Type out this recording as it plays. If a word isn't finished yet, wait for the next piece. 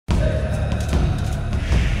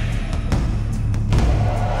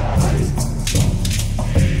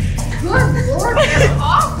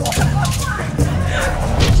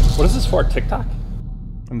for TikTok?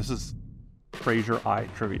 And this is Fraser Eye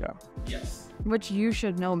Trivia. Yes. Which you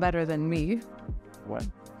should know better than me. What?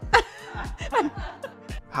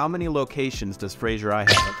 How many locations does Fraser Eye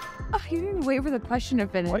have? Oh, you didn't wait for the question to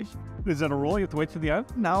finish. Wait, is that a rule? You have to wait to the end?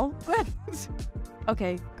 No.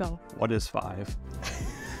 Okay, go. What is 5?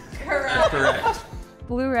 Correct.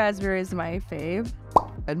 Blue raspberry is my fave.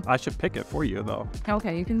 I should pick it for you, though.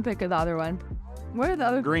 Okay, you can pick the other one. What are the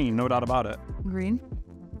other? Green, no doubt about it. Green?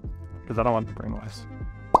 Because I don't want the green ones.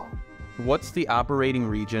 What's the operating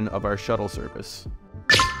region of our shuttle service?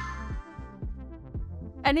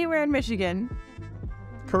 Anywhere in Michigan.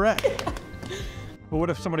 Correct. But what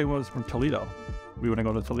if somebody was from Toledo? We wouldn't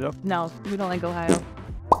go to Toledo? No, we don't like Ohio.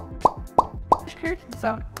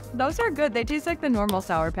 So, those are good. They taste like the normal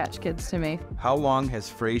Sour Patch Kids to me. How long has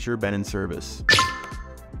Fraser been in service?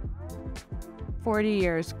 40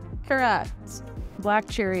 years. Correct. Black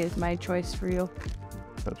cherry is my choice for you.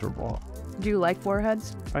 That's your ball. Do you like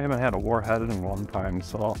warheads? I haven't had a warhead in a long time,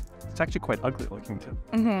 so it's actually quite ugly looking too.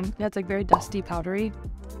 Mm-hmm. Yeah, it's like very dusty, powdery.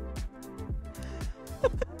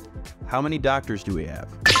 How many doctors do we have?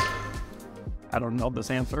 I don't know this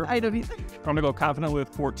answer. I don't either. I'm gonna go confident with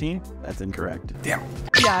 14. That's incorrect. Damn.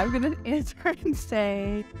 Yeah, I'm gonna answer and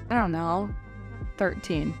say, I don't know,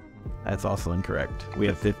 13. That's also incorrect. We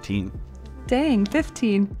have 15. Dang,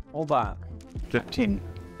 15. Hold on. 15.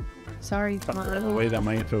 Sorry. The way that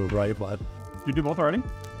my answer was right, but you do both already?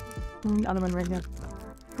 The other one right here.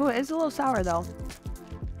 Oh, it's a little sour though.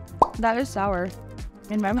 That is sour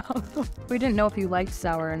in my mouth. We didn't know if you liked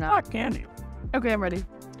sour or not. Not candy. Okay, I'm ready.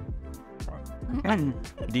 Do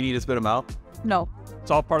you need to spit them out? No. It's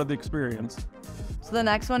all part of the experience. So the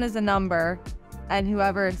next one is a number, and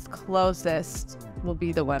whoever is closest will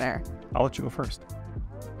be the winner. I'll let you go first.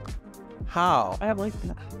 How I have like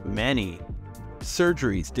many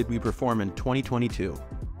surgeries did we perform in 2022?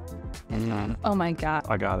 Oh my God.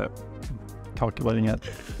 I got it. Calculating it.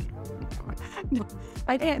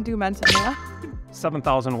 I can't do mental math.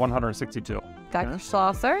 7,162. Dr.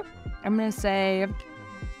 Saucer, I'm going to say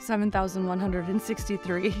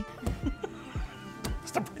 7,163.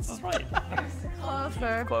 This is right.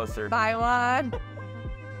 Closer. Closer. By one.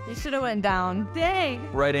 You should have went down.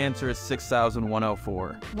 Dang. Right answer is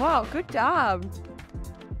 6,104. Wow, good job.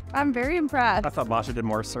 I'm very impressed. I thought Masha did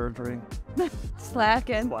more surgery.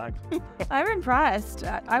 Slacking. Black. I'm impressed.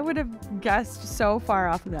 I would have guessed so far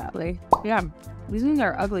off of that. Like, yeah, these ones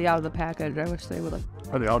are ugly out of the package. I wish they would have.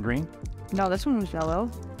 Are they all green? No, this one was yellow.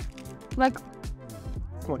 Like,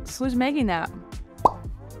 What? who's making that?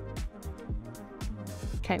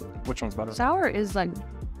 Okay, Which one's better? sour is like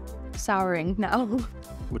souring now.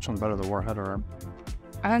 Which one's better, the warhead or?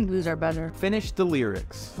 I think these are better. Finish the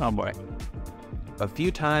lyrics. Oh boy. A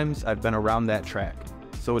few times I've been around that track,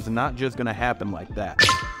 so it's not just gonna happen like that.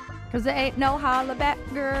 Cause there ain't no holla back,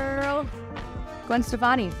 girl. Gwen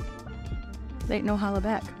Stefani. There ain't no holla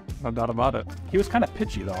back. No doubt about it. He was kind of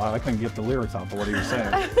pitchy though. I couldn't get the lyrics out for what he was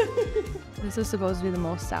saying. This is supposed to be the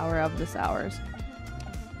most sour of the sours.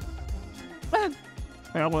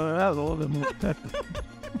 Yeah, well, that was a little bit more.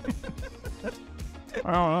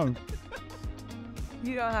 I don't know.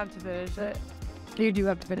 You don't have to finish it. You do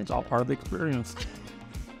have to finish It's all it. part of the experience.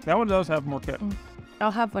 That one does have more kick.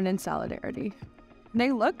 I'll have one in solidarity.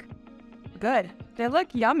 They look good. They look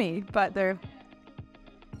yummy, but they're...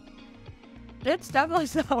 It's definitely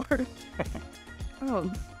sour.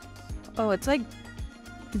 Oh, it's like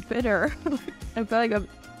bitter. I feel like I'm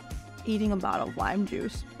eating a bottle of lime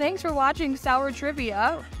juice. Thanks for watching Sour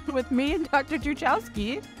Trivia with me and Dr.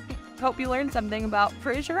 Tuchowski. Hope you learned something about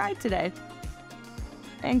Fraser Eye today.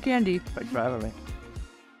 And candy. Thanks for having me.